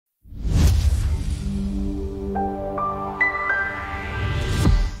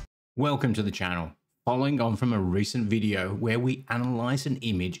Welcome to the channel. Following on from a recent video where we analyzed an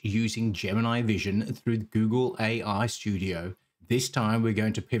image using Gemini Vision through Google AI Studio, this time we're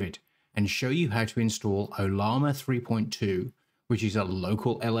going to pivot and show you how to install Ollama 3.2, which is a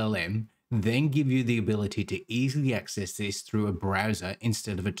local LLM, then give you the ability to easily access this through a browser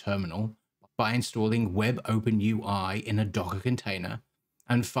instead of a terminal by installing WebUI in a Docker container,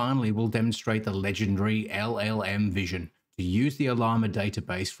 and finally we'll demonstrate the legendary LLM Vision to use the Ollama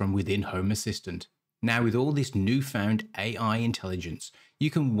database from within Home Assistant. Now, with all this newfound AI intelligence,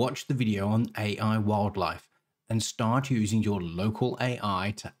 you can watch the video on AI wildlife and start using your local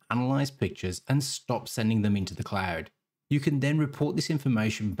AI to analyze pictures and stop sending them into the cloud. You can then report this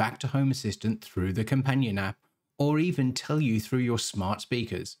information back to Home Assistant through the companion app, or even tell you through your smart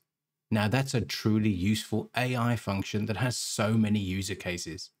speakers. Now, that's a truly useful AI function that has so many user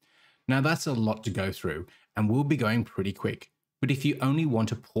cases. Now, that's a lot to go through, and we'll be going pretty quick. But if you only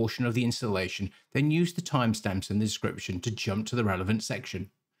want a portion of the installation, then use the timestamps in the description to jump to the relevant section.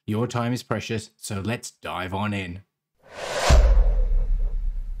 Your time is precious, so let's dive on in.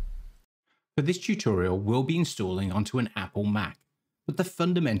 For this tutorial, we'll be installing onto an Apple Mac, but the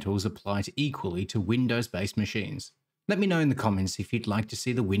fundamentals apply equally to Windows-based machines. Let me know in the comments if you'd like to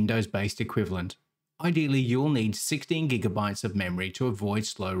see the Windows-based equivalent. Ideally, you'll need 16 GB of memory to avoid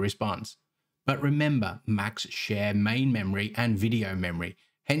slow response. But remember, Macs share main memory and video memory,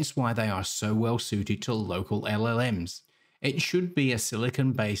 hence why they are so well suited to local LLMs. It should be a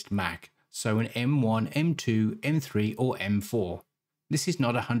silicon-based Mac, so an M1, M2, M3 or M4. This is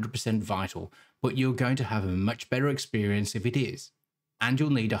not 100% vital, but you're going to have a much better experience if it is. And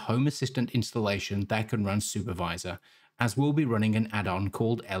you'll need a Home Assistant installation that can run Supervisor, as we'll be running an add-on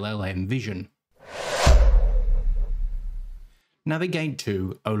called LLM Vision. Navigate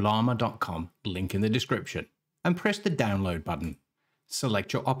to ollama.com, link in the description, and press the download button.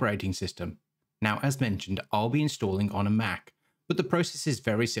 Select your operating system. Now, as mentioned, I'll be installing on a Mac, but the process is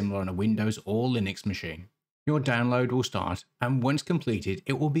very similar on a Windows or Linux machine. Your download will start, and once completed,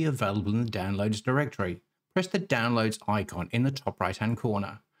 it will be available in the Downloads directory. Press the Downloads icon in the top right-hand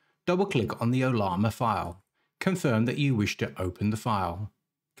corner. Double-click on the Ollama file. Confirm that you wish to open the file.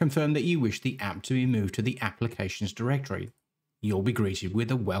 Confirm that you wish the app to be moved to the Applications directory. You'll be greeted with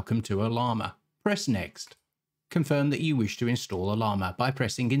a Welcome to Ollama. Press Next. Confirm that you wish to install Ollama by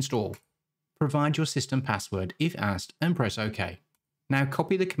pressing Install. Provide your system password if asked and press OK. Now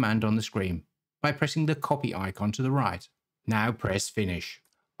copy the command on the screen by pressing the copy icon to the right. Now press Finish.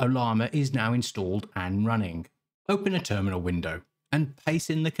 Ollama is now installed and running. Open a terminal window and paste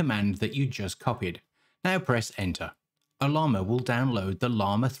in the command that you just copied. Now press Enter. Ollama will download the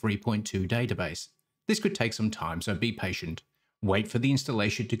Llama 3.2 database. This could take some time, so be patient. Wait for the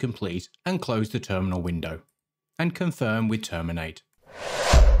installation to complete and close the terminal window. And confirm with Terminate.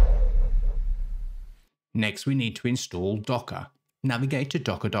 Next, we need to install Docker. Navigate to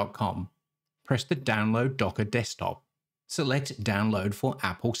docker.com. Press the Download Docker Desktop. Select Download for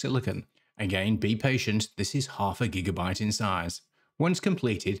Apple Silicon. Again, be patient, this is half a gigabyte in size. Once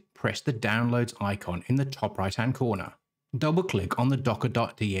completed, press the Downloads icon in the top right-hand corner. Double-click on the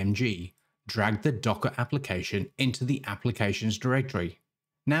docker.dmg. Drag the Docker application into the Applications directory.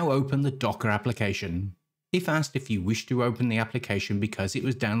 Now open the Docker application. If asked if you wish to open the application because it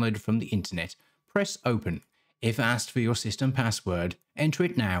was downloaded from the internet, press Open. If asked for your system password, enter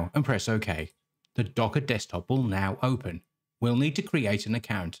it now and press OK. The Docker desktop will now open. We'll need to create an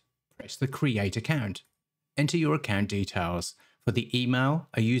account. Press the Create Account. Enter your account details for the email,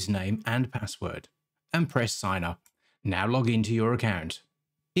 a username and password, and press Sign Up. Now log into your account.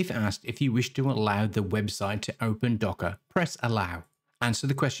 If asked if you wish to allow the website to open Docker, press Allow. Answer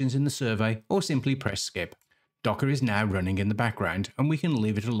the questions in the survey or simply press Skip. Docker is now running in the background and we can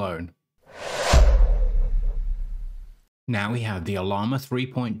leave it alone. Now we have the Ollama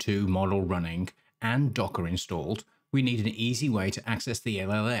 3.2 model running and Docker installed. We need an easy way to access the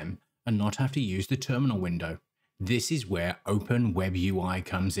LLM and not have to use the terminal window. This is where Open WebUI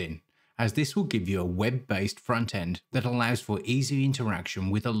comes in, as this will give you a web-based front end that allows for easy interaction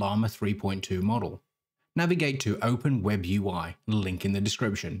with the Ollama 3.2 model. Navigate to Open WebUI, link in the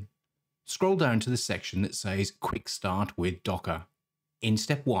description. Scroll down to the section that says Quick Start with Docker. In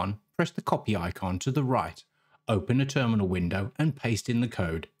step 1, press the copy icon to the right, open a terminal window and paste in the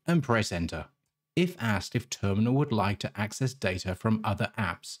code and press Enter. If asked if terminal would like to access data from other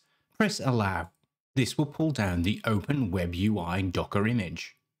apps, press Allow. This will pull down the Open WebUI Docker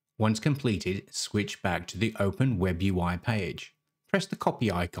image. Once completed, switch back to the Open WebUI page. Press the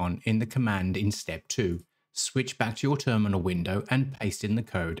copy icon in the command in step 2. Switch back to your terminal window and paste in the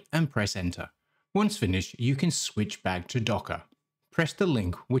code and press Enter. Once finished, you can switch back to Docker. Press the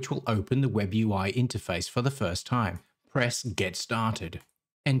link which will open the WebUI interface for the first time. Press Get Started.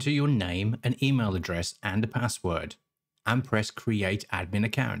 Enter your name, an email address and a password, and press Create Admin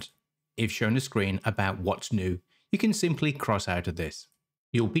Account. If shown a screen about what's new, you can simply cross out of this.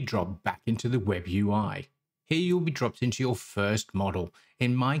 You'll be dropped back into the WebUI. Here you'll be dropped into your first model,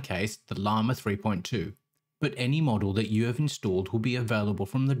 in my case the Llama 3.2, but any model that you have installed will be available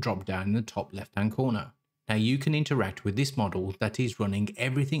from the drop down in the top left hand corner. Now you can interact with this model that is running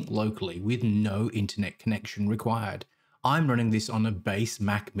everything locally with no internet connection required. I'm running this on a base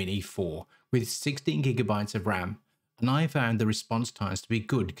Mac Mini 4 with 16 GB of RAM, and I found the response times to be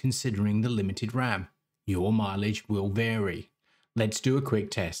good considering the limited RAM. Your mileage will vary. Let's do a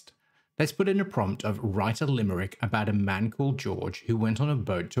quick test. Let's put in a prompt of write a limerick about a man called George who went on a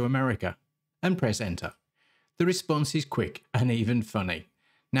boat to America, and press enter. The response is quick and even funny.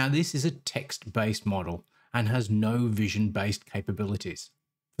 Now this is a text-based model and has no vision-based capabilities.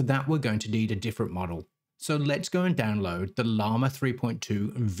 For that we're going to need a different model. So let's go and download the Llama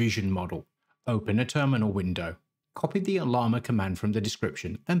 3.2 Vision model. Open a terminal window. Copy the Ollama command from the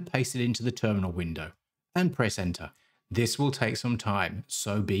description and paste it into the terminal window, and press enter. This will take some time,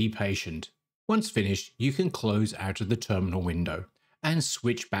 so be patient. Once finished, you can close out of the terminal window and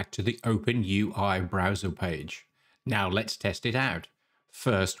switch back to the OpenWebUI browser page. Now let's test it out.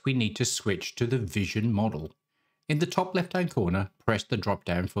 First, we need to switch to the Vision model. In the top left-hand corner, press the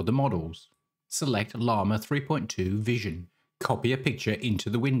drop-down for the models. Select Llama 3.2 Vision. Copy a picture into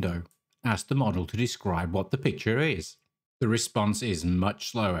the window. Ask the model to describe what the picture is. The response is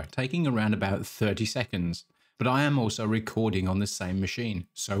much slower, taking around about 30 seconds, but I am also recording on the same machine,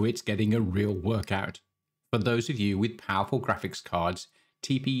 so it's getting a real workout. For those of you with powerful graphics cards,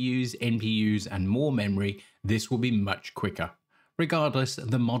 TPUs, NPUs, and more memory, this will be much quicker. Regardless,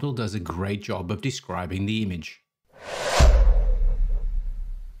 the model does a great job of describing the image.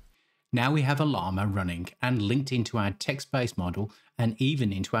 Now we have a Llama running and linked into our text-based model and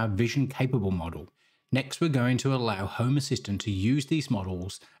even into our vision-capable model. Next, we're going to allow Home Assistant to use these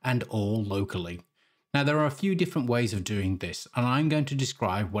models and all locally. Now there are a few different ways of doing this, and I'm going to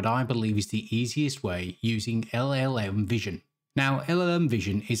describe what I believe is the easiest way using LLM Vision. Now LLM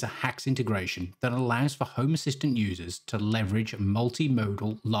Vision is a HAX integration that allows for Home Assistant users to leverage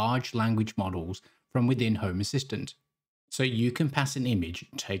multimodal large language models from within Home Assistant. So you can pass an image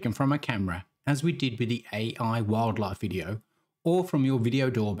taken from a camera, as we did with the AI wildlife video, or from your video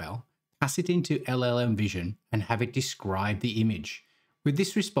doorbell, pass it into LLM Vision and have it describe the image. With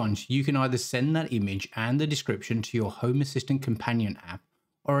this response, you can either send that image and the description to your Home Assistant companion app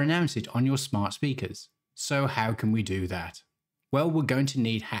or announce it on your smart speakers. So how can we do that? Well, we're going to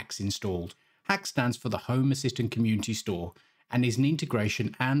need HAX installed. HAX stands for the Home Assistant Community Store and is an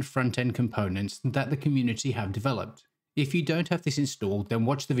integration and front-end components that the community have developed. If you don't have this installed, then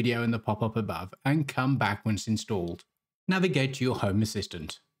watch the video in the pop-up above and come back once installed. Navigate to your Home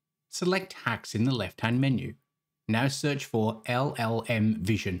Assistant. Select HAX in the left-hand menu. Now search for LLM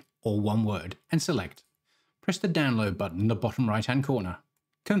Vision, or one word, and select. Press the download button in the bottom right-hand corner.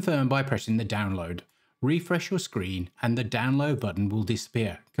 Confirm by pressing the download. Refresh your screen and the download button will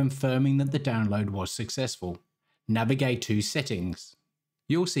disappear, confirming that the download was successful. Navigate to Settings.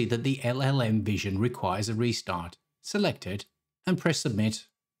 You'll see that the LLM Vision requires a restart. Select it and press Submit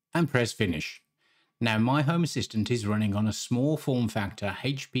and press Finish. Now my Home Assistant is running on a small form factor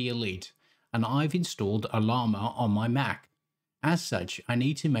HP Elite and I've installed Ollama on my Mac. As such, I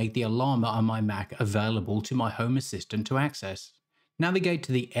need to make the Ollama on my Mac available to my Home Assistant to access. Navigate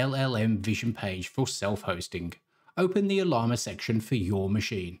to the LLM Vision page for self-hosting. Open the Ollama section for your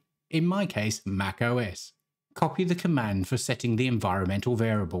machine, in my case Mac OS. Copy the command for setting the environmental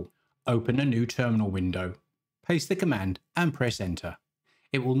variable. Open a new terminal window. Paste the command and press enter.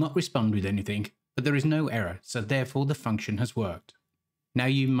 It will not respond with anything, but there is no error, so therefore the function has worked. Now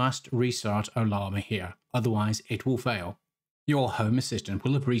you must restart Ollama here, otherwise it will fail. Your Home Assistant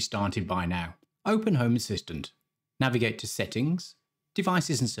will have restarted by now. Open Home Assistant. Navigate to Settings,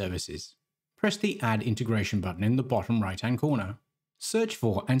 Devices and Services. Press the Add Integration button in the bottom right-hand corner. Search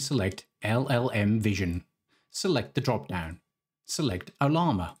for and select LLM Vision. Select the drop-down. Select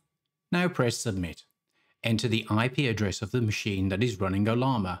Ollama. Now press Submit. Enter the IP address of the machine that is running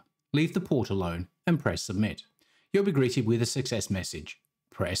Ollama. Leave the port alone and press Submit. You'll be greeted with a success message.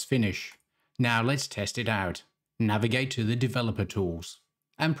 Press Finish. Now let's test it out. Navigate to the Developer Tools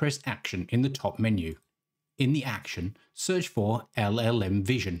and press Action in the top menu. In the Action, search for LLM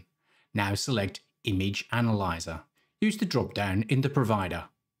Vision. Now select Image Analyzer. Use the drop-down in the provider.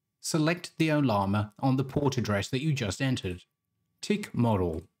 Select the Ollama on the port address that you just entered. Tick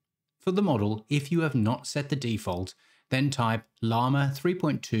Model. For the model, if you have not set the default, Then type Llama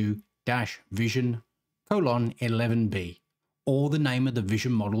 3.2-Vision:11B, or the name of the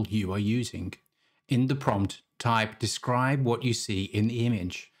vision model you are using. In the prompt, type describe what you see in the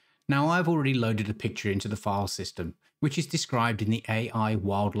image. Now I've already loaded a picture into the file system, which is described in the AI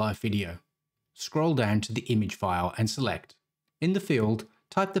wildlife video. Scroll down to the image file and select. In the field,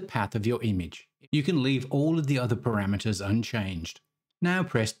 type the path of your image. You can leave all of the other parameters unchanged. Now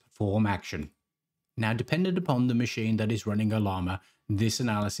press Perform Action. Now, dependent upon the machine that is running Ollama, this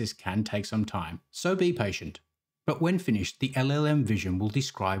analysis can take some time, so be patient. But when finished, the LLM Vision will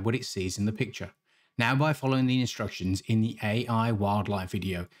describe what it sees in the picture. Now, by following the instructions in the AI wildlife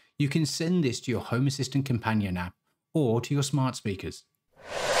video, you can send this to your Home Assistant companion app or to your smart speakers.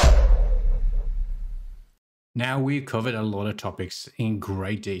 Now we've covered a lot of topics in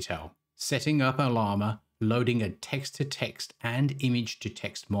great detail. Setting up Ollama, loading a text-to-text and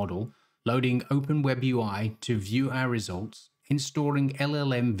image-to-text model, loading OpenWebUI to view our results, installing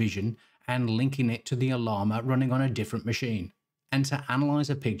LLM Vision and linking it to the Ollama running on a different machine, and to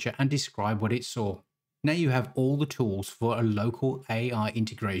analyze a picture and describe what it saw. Now you have all the tools for a local AI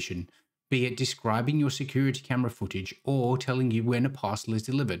integration, be it describing your security camera footage or telling you when a parcel is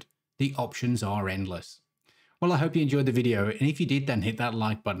delivered. The options are endless. Well, I hope you enjoyed the video, and if you did, then hit that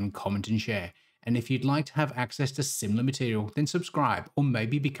like button, comment and share. And if you'd like to have access to similar material, then subscribe or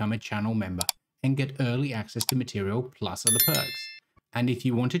maybe become a channel member and get early access to material plus other perks. And if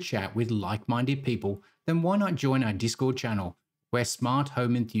you want to chat with like-minded people, then why not join our Discord channel, where smart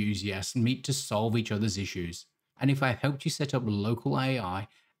home enthusiasts meet to solve each other's issues. And if I've helped you set up local AI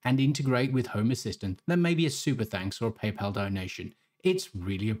and integrate with Home Assistant, then maybe a super thanks or a PayPal donation. It's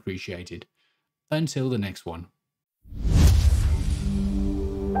really appreciated. Until the next one.